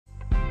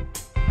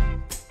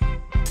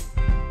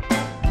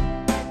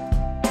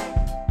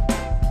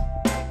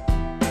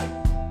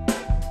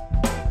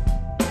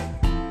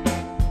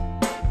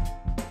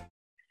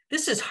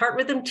is Heart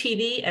Rhythm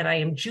TV, and I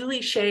am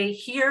Julie Shea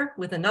here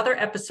with another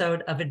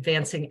episode of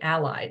Advancing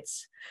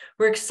Allies.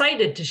 We're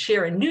excited to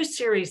share a new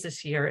series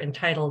this year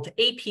entitled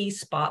AP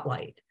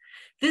Spotlight.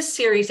 This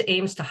series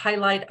aims to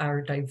highlight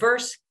our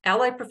diverse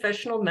allied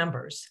professional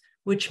members,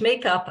 which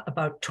make up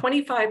about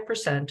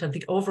 25% of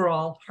the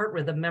overall heart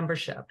rhythm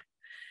membership.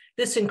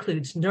 This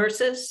includes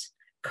nurses,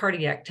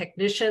 cardiac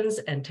technicians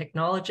and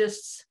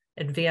technologists,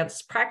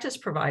 advanced practice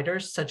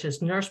providers such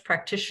as nurse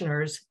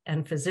practitioners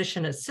and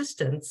physician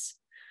assistants,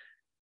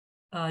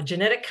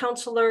 genetic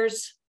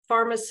counselors,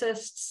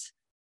 pharmacists,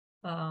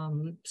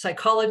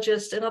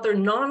 psychologists, and other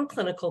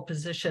non-clinical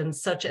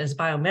positions such as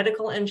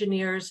biomedical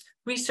engineers,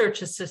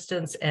 research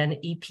assistants, and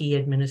EP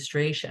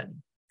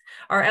administration.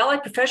 Our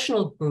allied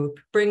professional group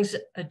brings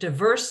a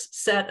diverse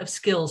set of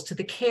skills to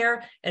the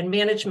care and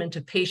management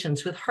of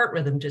patients with heart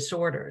rhythm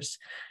disorders.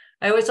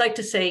 I always like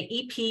to say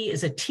EP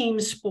is a team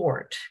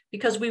sport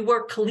because we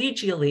work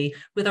collegially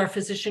with our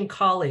physician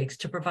colleagues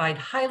to provide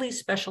highly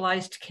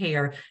specialized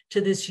care to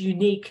this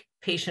unique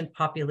patient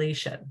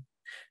population.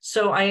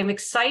 So I am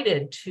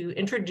excited to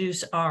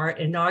introduce our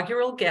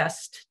inaugural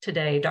guest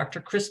today, Dr.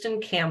 Kristen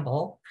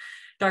Campbell.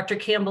 Dr.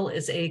 Campbell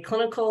is a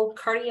clinical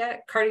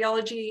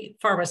cardiology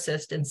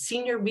pharmacist and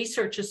senior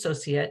research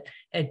associate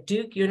at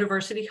Duke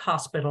University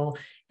Hospital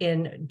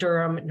in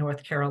Durham,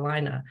 North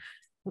Carolina.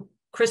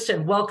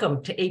 Kristen,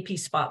 welcome to AP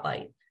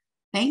Spotlight.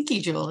 Thank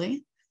you,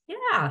 Julie.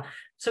 Yeah,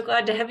 so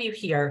glad to have you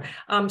here.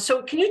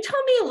 So can you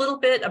tell me a little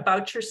bit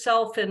about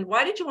yourself and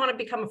why did you want to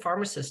become a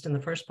pharmacist in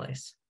the first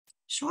place?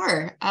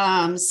 Sure.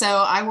 So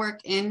I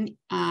work in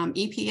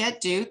EP at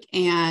Duke,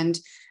 and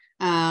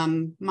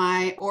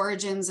my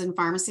origins in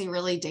pharmacy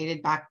really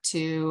dated back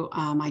to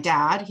my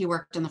dad. He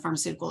worked in the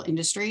pharmaceutical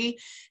industry,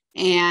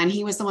 and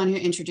he was the one who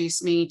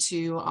introduced me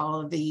to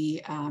all of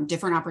the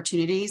different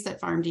opportunities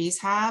that PharmDs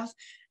have.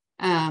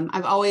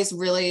 I've always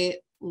really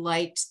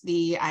liked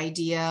the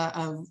idea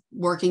of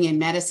working in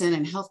medicine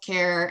and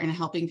healthcare and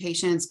helping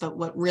patients, but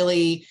what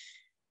really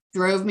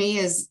drove me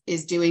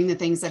is doing the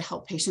things that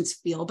help patients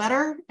feel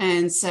better.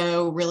 And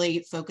so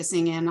really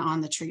focusing in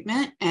on the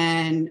treatment,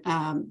 and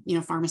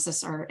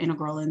pharmacists are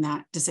integral in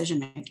that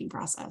decision-making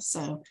process.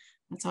 So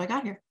that's how I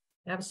got here.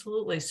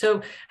 Absolutely.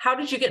 So how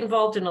did you get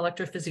involved in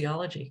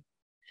electrophysiology?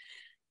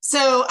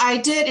 So I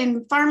did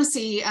in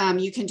pharmacy,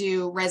 you can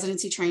do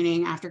residency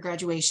training after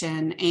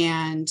graduation,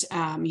 and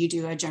you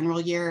do a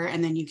general year,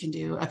 and then you can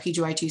do a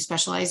PGY2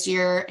 specialized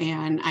year.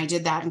 And I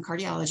did that in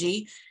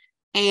cardiology,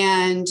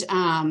 and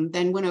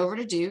then went over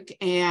to Duke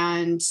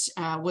and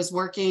was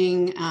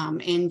working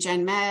in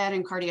gen med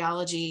and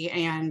cardiology.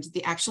 And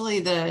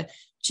the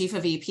chief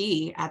of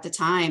EP at the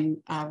time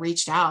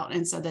reached out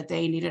and said that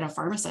they needed a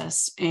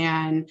pharmacist.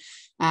 And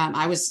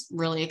I was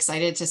really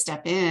excited to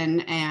step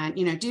in. And,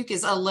 Duke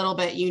is a little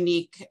bit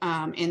unique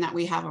in that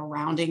we have a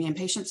rounding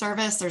inpatient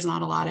service. There's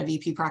not a lot of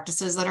EP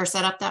practices that are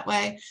set up that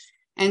way.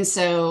 And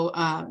so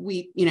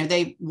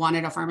they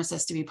wanted a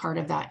pharmacist to be part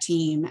of that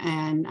team.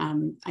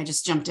 And I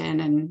just jumped in,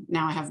 and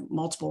now I have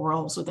multiple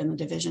roles within the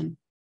division.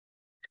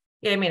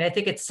 Yeah, I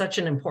think it's such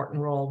an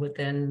important role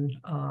within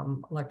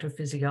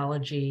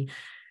electrophysiology,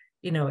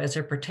 as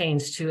it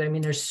pertains to,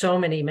 there's so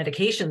many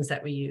medications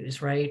that we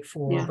use, right,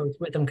 for both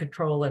rhythm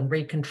control and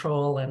rate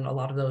control, and a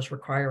lot of those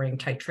requiring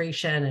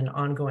titration and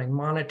ongoing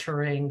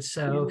monitoring.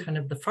 So kind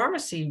of the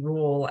pharmacy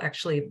role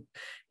actually,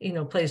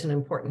 plays an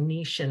important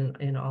niche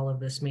in all of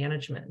this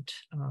management.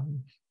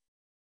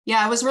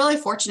 Yeah, I was really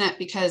fortunate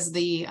because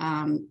the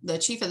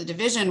chief of the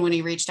division, when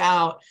he reached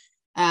out,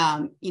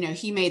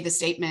 he made the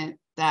statement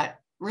that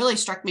really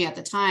struck me at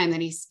the time,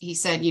 that he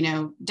said,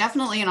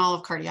 definitely in all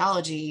of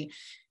cardiology,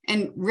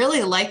 and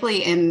really likely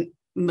in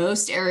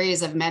most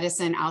areas of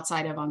medicine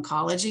outside of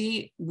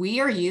oncology, we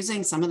are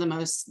using some of the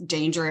most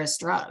dangerous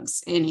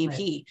drugs in EP.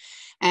 Right.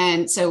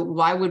 And so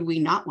why would we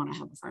not want to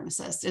have a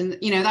pharmacist? And,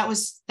 that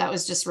was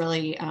just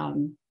really,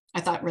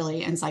 I thought,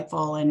 really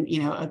insightful and,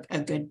 a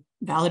good,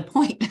 valid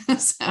point.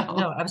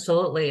 No,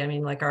 absolutely.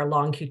 Like our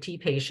long QT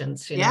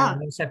patients, they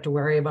just have to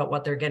worry about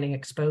what they're getting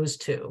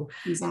exposed to,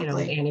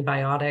 exactly.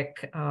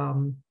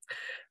 Antibiotic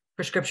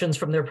prescriptions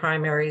from their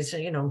primaries,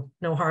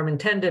 no harm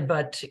intended,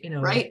 but,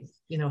 right.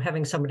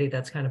 Having somebody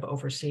that's kind of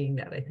overseeing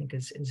that, I think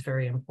is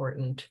very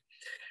important.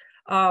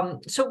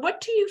 So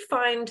what do you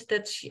find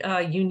that's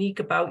unique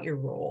about your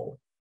role,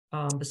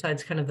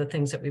 besides kind of the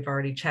things that we've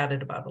already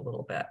chatted about a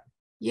little bit?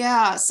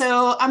 Yeah,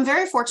 so I'm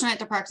very fortunate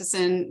to practice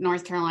in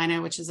North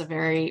Carolina, which is a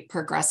very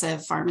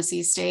progressive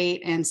pharmacy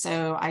state. And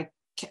so I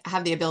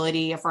have the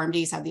ability,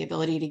 PharmDs have the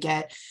ability to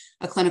get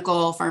a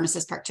clinical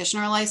pharmacist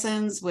practitioner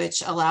license,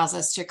 which allows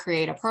us to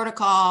create a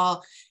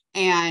protocol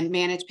and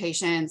manage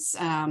patients,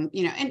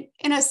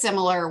 in a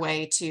similar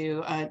way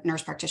to a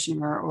nurse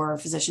practitioner or a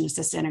physician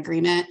assistant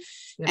agreement.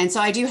 Yep. And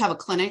so I do have a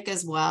clinic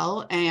as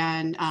well,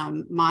 and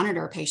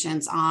monitor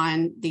patients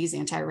on these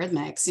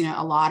antiarrhythmics.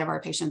 A lot of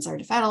our patients are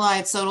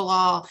difetilide,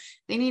 sotalol.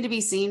 They need to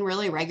be seen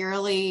really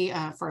regularly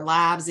for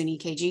labs and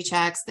EKG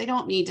checks. They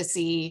don't need to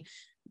see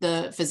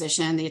the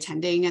physician, the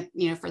attending,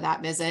 for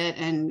that visit.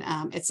 And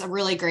it's a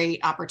really great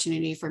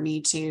opportunity for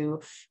me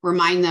to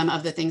remind them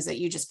of the things that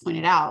you just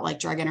pointed out, like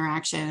drug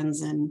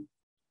interactions and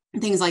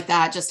things like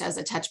that, just as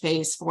a touch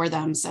base for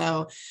them.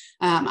 So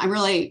I'm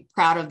really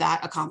proud of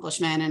that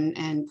accomplishment,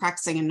 and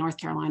practicing in North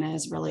Carolina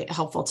is really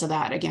helpful to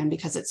that, again,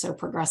 because it's so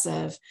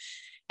progressive.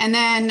 And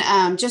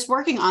then just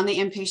working on the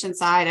inpatient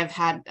side, I've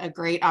had a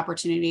great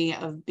opportunity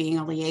of being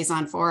a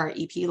liaison for our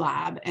EP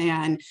lab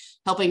and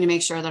helping to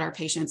make sure that our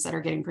patients that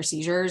are getting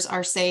procedures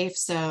are safe.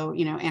 So,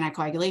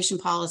 anticoagulation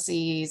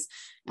policies,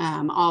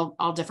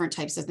 all different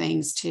types of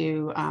things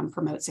to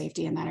promote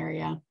safety in that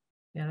area.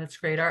 Yeah, that's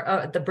great.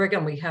 At the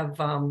Brigham, we have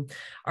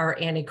our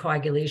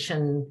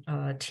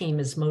anticoagulation team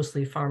is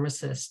mostly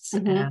pharmacists,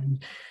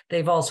 and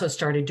they've also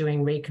started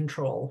doing rate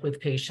control with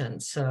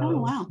patients.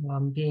 So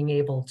being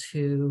able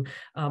to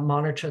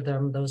monitor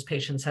those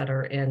patients that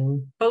are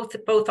in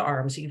both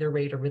arms, either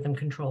rate or rhythm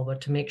control,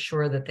 but to make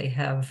sure that they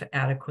have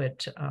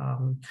adequate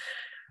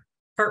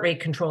heart rate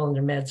control and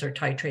their meds are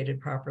titrated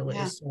properly.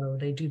 Yeah. So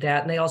they do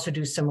that. And they also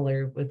do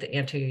similar with the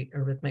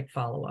antiarrhythmic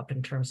follow-up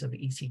in terms of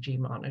ECG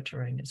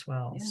monitoring as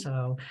well. Yeah.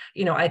 So,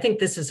 I think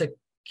this is a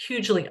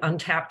hugely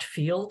untapped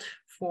field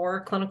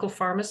for clinical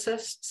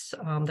pharmacists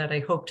that I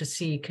hope to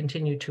see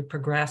continue to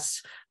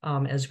progress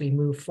as we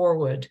move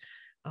forward.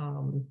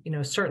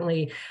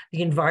 Certainly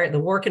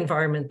the work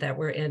environment that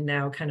we're in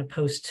now, kind of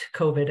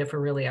post-COVID, if we're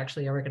really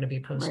actually ever going to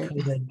be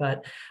post-COVID, right.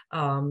 But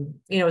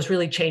it's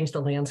really changed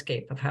the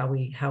landscape of how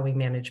we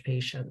manage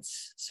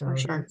patients. So for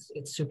sure.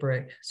 It's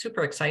super,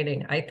 super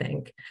exciting, I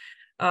think.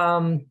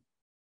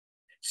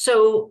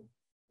 So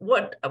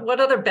what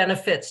other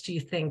benefits do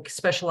you think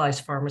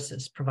specialized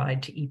pharmacists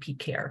provide to EP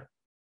care?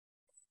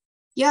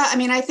 Yeah,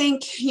 I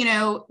think,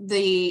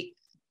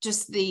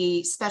 just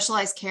the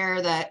specialized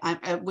care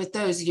that with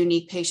those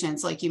unique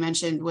patients, like you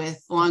mentioned,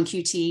 with long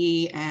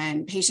QT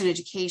and patient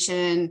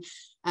education,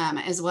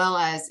 as well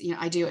as,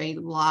 I do a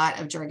lot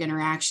of drug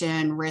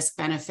interaction, risk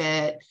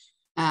benefit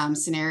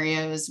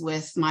scenarios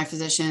with my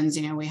physicians.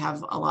 We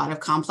have a lot of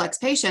complex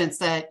patients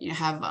that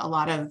have a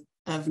lot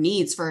of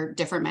needs for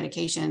different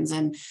medications.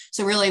 And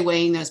so really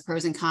weighing those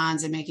pros and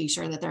cons and making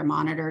sure that they're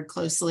monitored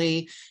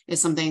closely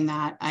is something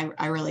that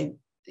I really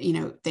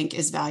think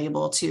is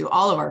valuable to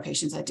all of our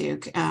patients at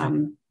Duke,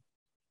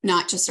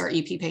 not just our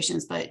EP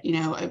patients, but,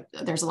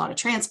 there's a lot of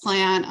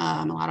transplant,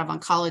 a lot of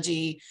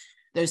oncology,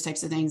 those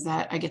types of things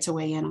that I get to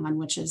weigh in on,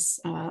 which is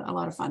a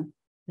lot of fun.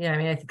 Yeah,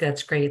 I think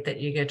that's great that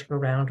you get to go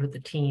around with the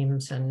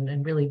teams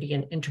and really be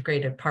an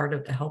integrated part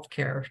of the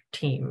healthcare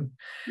team.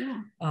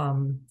 Yeah.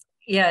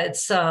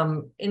 It's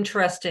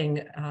interesting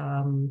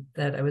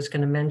that I was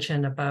going to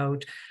mention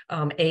about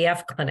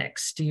AF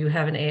clinics. Do you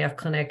have an AF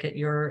clinic at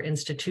your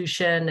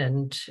institution?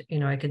 And,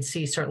 I can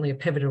see certainly a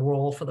pivotal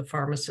role for the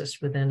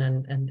pharmacist within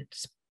an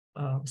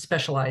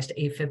specialized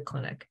AFib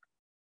clinic.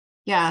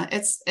 Yeah,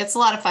 it's a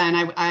lot of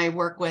fun. I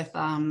work with,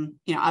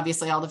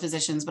 obviously all the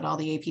physicians, but all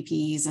the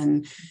APPs,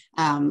 and,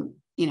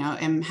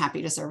 am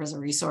happy to serve as a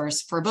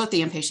resource for both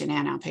the inpatient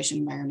and outpatient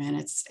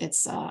environment.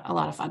 It's a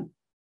lot of fun.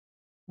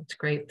 That's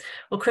great.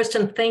 Well,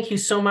 Kristen, thank you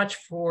so much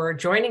for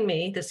joining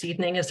me this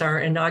evening as our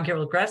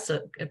inaugural guest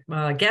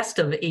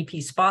of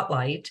AP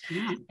Spotlight.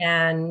 Yeah.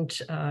 And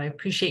I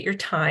appreciate your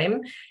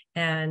time.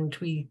 And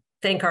we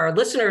thank our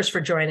listeners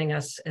for joining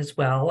us as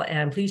well.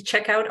 And please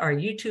check out our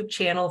YouTube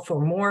channel for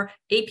more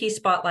AP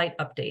Spotlight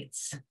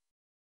updates.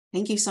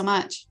 Thank you so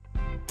much.